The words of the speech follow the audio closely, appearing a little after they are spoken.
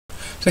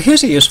So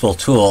here's a useful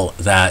tool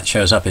that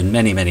shows up in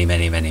many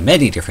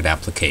different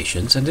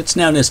applications, and it's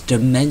known as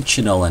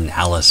dimensional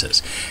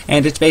analysis.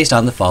 And it's based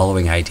on the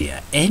following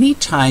idea.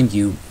 Anytime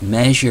you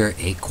measure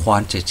a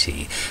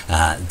quantity,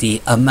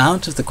 the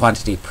amount of the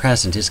quantity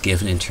present is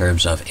given in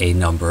terms of a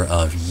number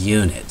of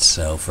units.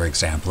 So for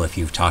example, if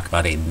you talk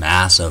about a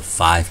mass of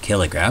 5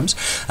 kilograms,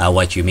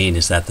 what you mean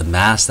is that the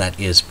mass that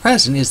is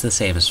present is the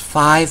same as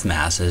 5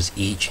 masses,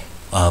 each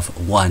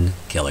of 1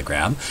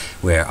 kilogram,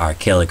 where our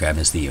kilogram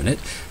is the unit.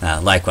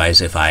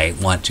 Likewise, if I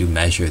want to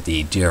measure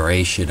the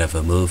duration of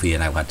a movie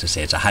and I want to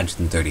say it's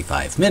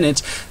 135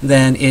 minutes,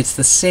 then it's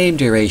the same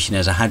duration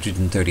as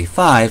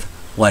 135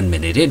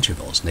 1-minute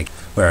intervals,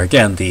 where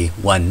again the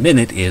 1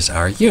 minute is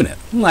our unit.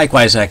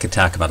 Likewise, I could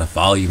talk about a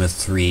volume of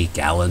 3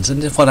 gallons,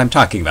 and if what I'm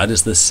talking about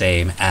is the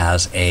same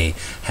as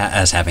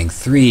having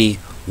 3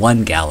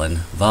 1-gallon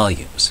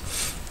volumes.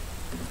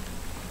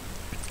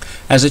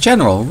 As a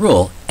general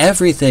rule,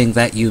 everything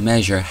that you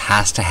measure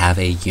has to have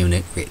a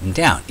unit written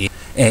down.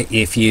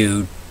 If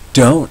you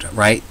don't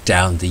write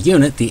down the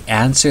unit, the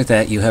answer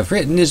that you have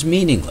written is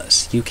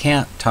meaningless. You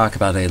can't talk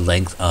about a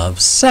length of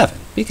 7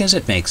 because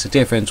it makes a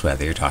difference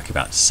whether you're talking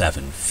about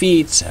 7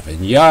 feet,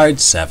 7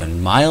 yards, 7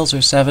 miles,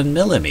 or 7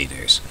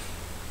 millimeters.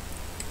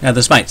 Now,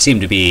 this might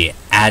seem to be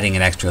adding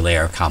an extra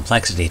layer of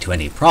complexity to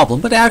any problem,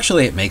 but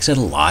actually it makes it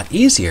a lot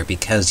easier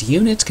because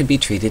units can be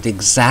treated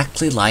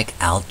exactly like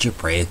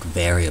algebraic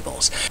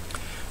variables.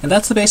 And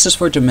that's the basis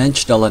for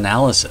dimensional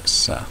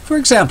analysis. For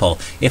example,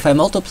 if I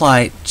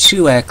multiply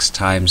 2x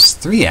times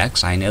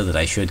 3x, I know that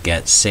I should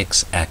get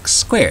 6x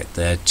squared.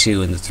 The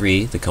 2 and the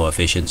 3, the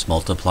coefficients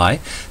multiply,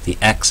 the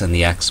x and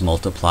the x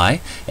multiply,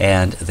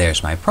 and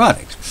there's my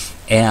product.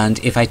 And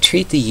if I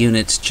treat the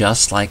units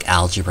just like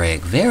algebraic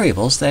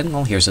variables, then,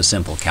 well, here's a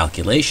simple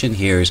calculation.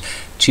 Here's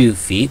 2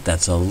 feet,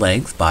 that's a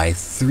length, by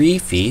 3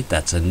 feet,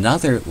 that's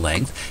another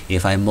length.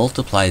 If I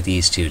multiply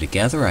these two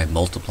together, I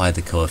multiply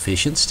the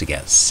coefficients to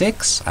get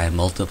 6. I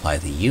multiply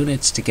the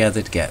units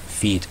together to get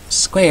feet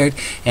squared,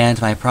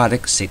 and my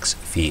product 6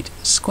 feet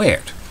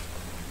squared.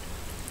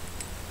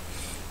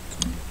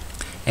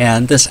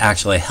 And this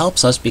actually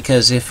helps us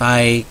because if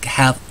I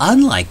have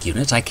unlike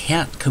units, I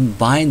can't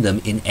combine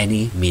them in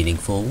any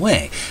meaningful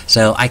way.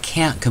 So I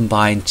can't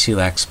combine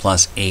 2x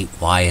plus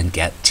 8y and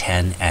get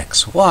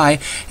 10xy,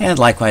 and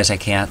likewise I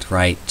can't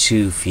write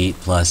 2 feet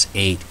plus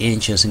 8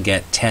 inches and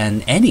get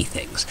 10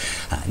 anythings.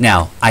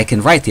 Now, I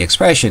can write the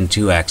expression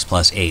 2x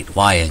plus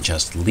 8y and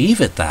just leave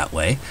it that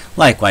way.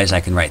 Likewise,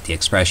 I can write the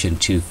expression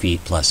 2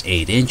 feet plus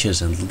 8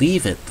 inches and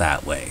leave it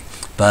that way.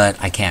 But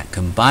I can't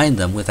combine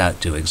them without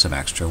doing some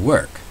extra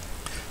work.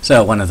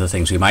 So one of the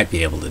things we might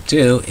be able to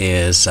do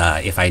is,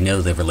 if I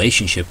know the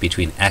relationship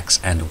between x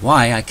and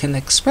y, I can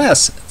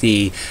express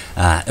the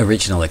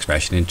original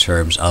expression in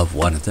terms of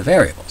one of the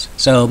variables.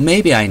 So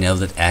maybe I know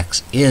that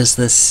x is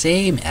the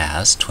same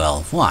as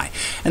 12y,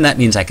 and that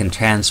means I can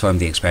transform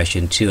the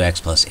expression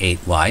 2x plus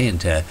 8y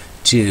into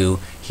 2.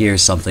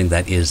 Here's something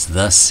that is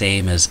the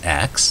same as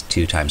x,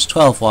 2 times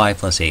 12y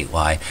plus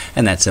 8y,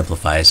 and that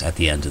simplifies at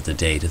the end of the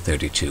day to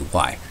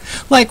 32y.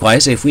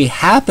 Likewise, if we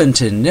happen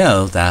to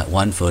know that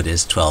 1 foot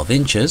is 12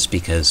 inches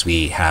because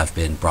we have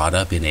been brought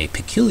up in a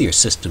peculiar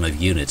system of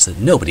units that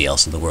nobody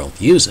else in the world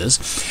uses,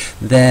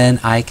 then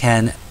I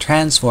can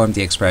transform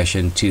the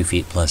expression 2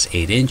 feet plus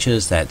 8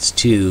 inches, that's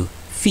 2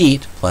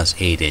 feet plus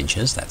 8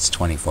 inches, that's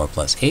 24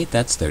 plus 8,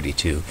 that's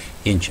 32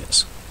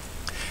 inches.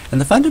 And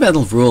the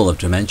fundamental rule of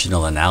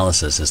dimensional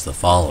analysis is the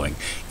following.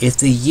 If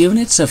the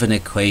units of an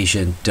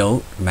equation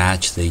don't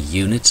match the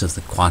units of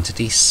the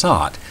quantity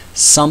sought,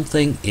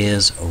 something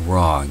is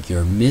wrong.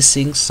 You're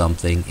missing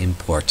something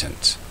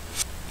important.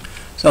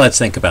 So let's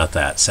think about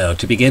that. So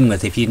to begin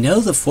with, if you know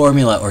the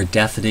formula or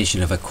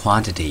definition of a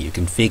quantity, you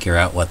can figure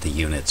out what the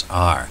units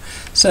are.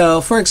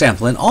 So for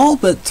example, in all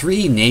but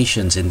 3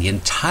 nations in the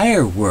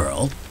entire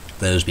world,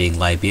 those being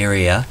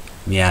Liberia,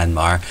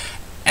 Myanmar,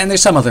 and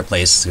there's some other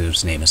place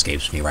whose name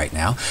escapes me right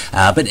now.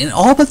 But in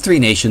all but 3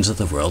 nations of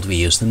the world, we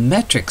use the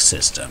metric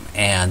system.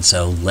 And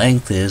so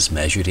length is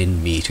measured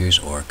in meters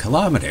or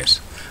kilometers.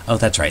 Oh,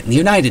 that's right. In the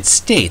United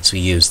States, we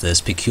use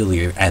this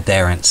peculiar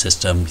aberrant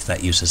system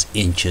that uses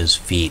inches,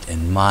 feet,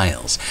 and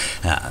miles.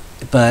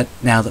 But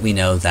now that we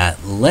know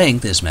that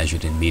length is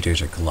measured in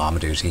meters or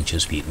kilometers,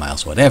 inches, feet,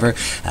 miles, whatever,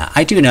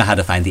 I do know how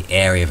to find the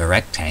area of a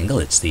rectangle.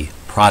 It's the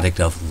product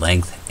of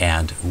length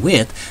and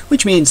width,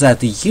 which means that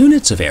the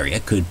units of area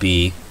could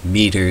be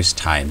meters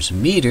times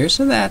meters,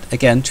 so that,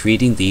 again,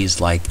 treating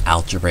these like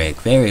algebraic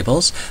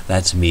variables,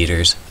 that's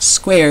meters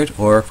squared,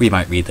 or we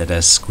might read that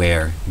as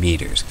square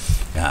meters.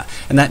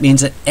 And that means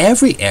that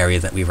every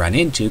area that we run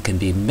into can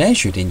be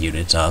measured in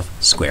units of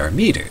square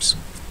meters.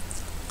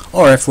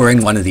 Or if we're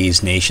in one of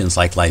these nations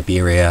like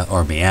Liberia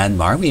or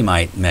Myanmar, we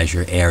might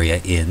measure area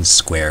in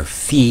square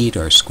feet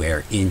or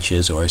square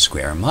inches or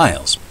square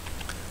miles.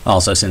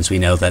 Also, since we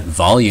know that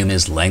volume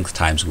is length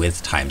times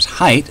width times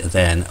height,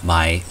 then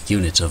my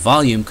units of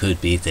volume could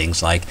be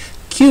things like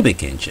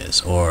cubic inches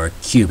or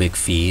cubic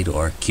feet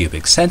or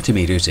cubic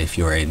centimeters if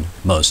you're in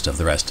most of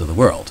the rest of the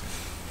world.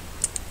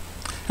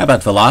 How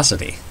about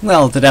velocity?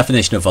 Well, the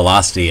definition of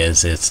velocity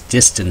is its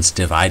distance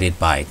divided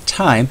by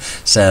time,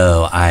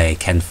 so I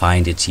can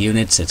find its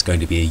units. It's going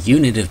to be a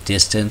unit of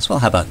distance, well,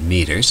 how about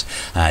meters,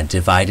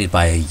 divided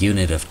by a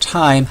unit of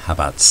time, how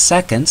about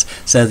seconds?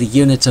 So the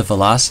units of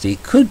velocity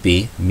could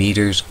be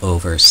meters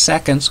over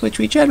seconds, which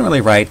we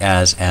generally write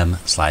as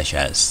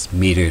m/s,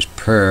 meters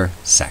per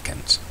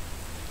second.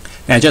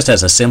 Now, just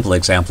as a simple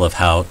example of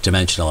how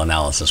dimensional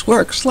analysis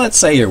works, let's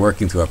say you're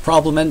working through a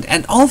problem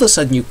and all of a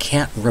sudden you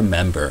can't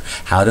remember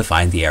how to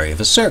find the area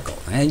of a circle.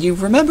 And you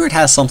remember it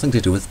has something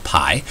to do with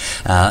pi,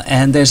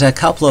 and there's a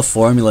couple of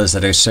formulas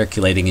that are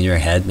circulating in your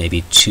head,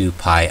 maybe 2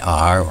 pi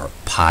r or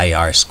pi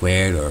r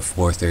squared or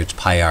 4/3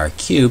 pi r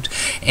cubed,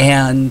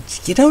 and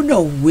you don't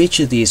know which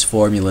of these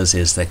formulas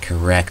is the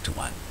correct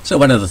one. So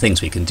one of the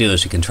things we can do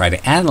is we can try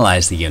to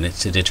analyze the units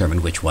to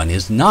determine which one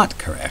is not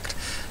correct.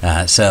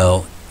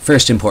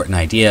 First important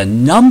idea,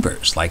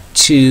 numbers like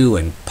 2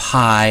 and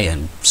pi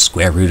and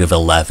square root of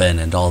 11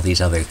 and all these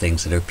other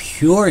things that are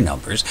pure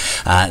numbers,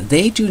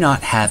 they do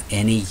not have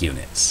any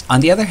units. On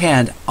the other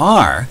hand,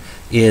 r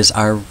is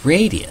our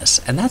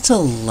radius, and that's a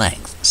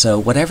length. So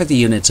whatever the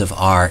units of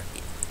r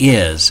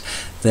is,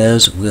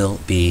 those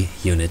will be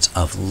units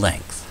of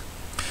length.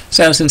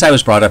 So since I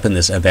was brought up in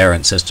this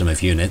aberrant system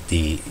of unit,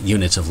 the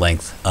units of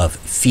length of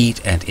feet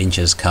and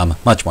inches come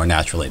much more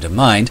naturally to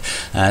mind.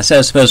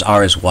 So suppose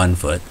r is 1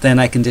 foot, then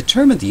I can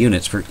determine the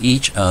units for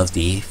each of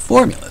the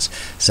formulas.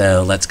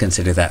 So let's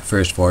consider that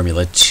first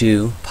formula,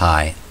 2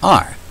 pi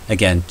r.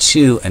 Again,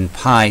 2 and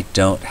pi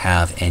don't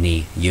have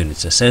any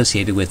units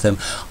associated with them.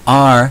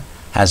 R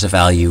has a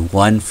value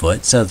 1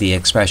 foot, so the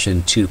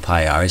expression 2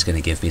 pi r is going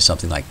to give me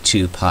something like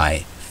 2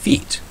 pi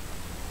feet.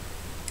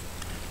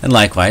 And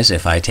likewise,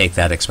 if I take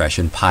that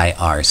expression pi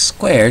r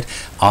squared,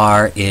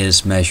 r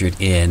is measured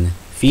in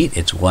feet.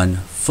 It's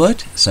 1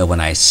 foot. So when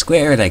I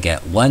square it, I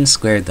get 1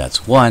 squared.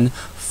 That's 1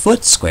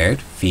 foot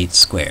squared, feet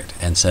squared.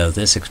 And so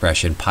this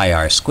expression pi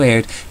r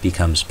squared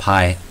becomes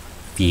pi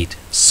feet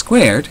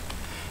squared.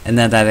 And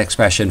then that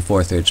expression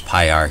 4/3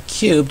 pi r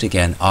cubed,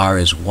 again, r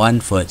is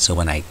 1 foot. So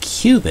when I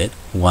cube it,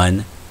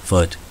 1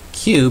 foot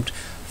cubed,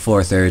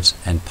 4/3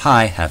 and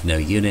pi have no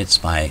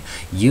units. My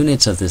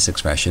units of this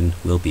expression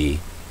will be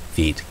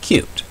feet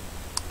cubed.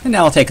 And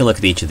now I'll take a look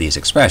at each of these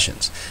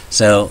expressions.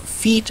 So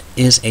feet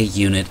is a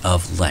unit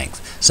of length.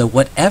 So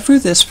whatever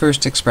this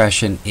first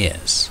expression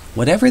is,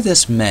 whatever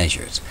this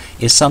measures,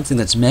 is something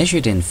that's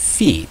measured in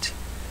feet,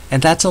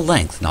 and that's a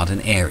length, not an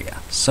area.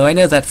 So I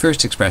know that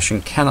first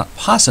expression cannot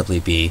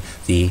possibly be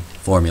the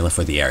formula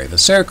for the area of a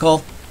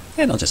circle,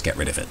 and I'll just get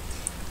rid of it.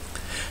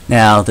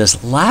 Now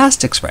this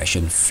last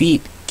expression,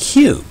 feet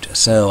cubed,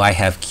 so I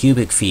have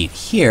cubic feet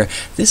here,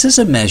 this is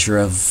a measure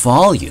of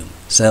volume.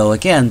 So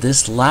again,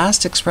 this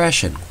last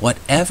expression,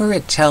 whatever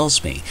it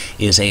tells me,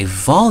 is a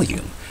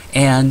volume.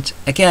 And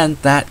again,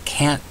 that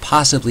can't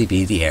possibly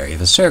be the area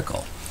of a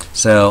circle.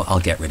 So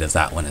I'll get rid of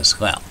that one as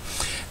well.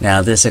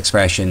 Now this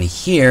expression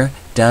here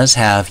does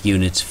have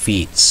units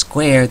feet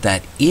squared.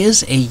 That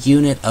is a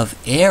unit of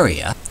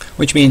area,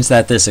 which means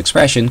that this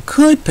expression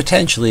could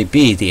potentially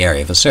be the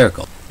area of a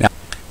circle.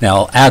 Now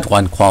I'll add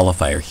one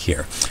qualifier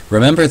here.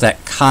 Remember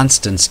that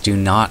constants do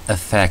not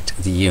affect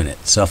the unit.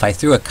 So if I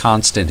threw a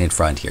constant in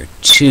front here,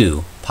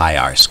 2 pi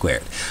r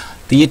squared,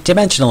 the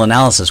dimensional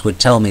analysis would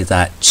tell me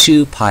that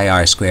 2 pi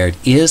r squared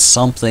is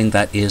something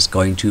that is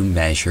going to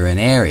measure an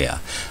area.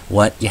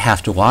 What you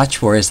have to watch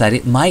for is that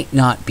it might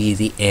not be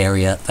the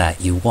area that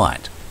you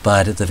want,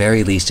 but at the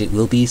very least it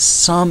will be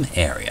some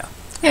area.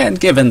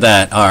 And given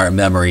that our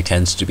memory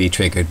tends to be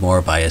triggered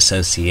more by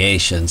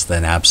associations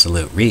than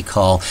absolute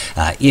recall,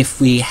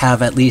 if we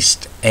have at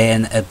least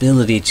an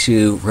ability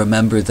to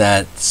remember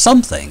that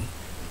something,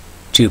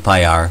 2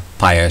 pi r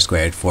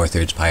squared,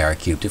 4/3 pi r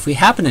cubed, if we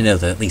happen to know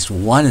that at least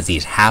one of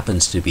these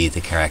happens to be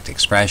the correct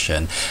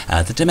expression,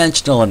 the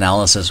dimensional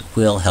analysis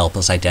will help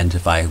us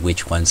identify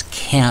which ones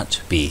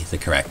can't be the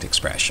correct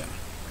expression.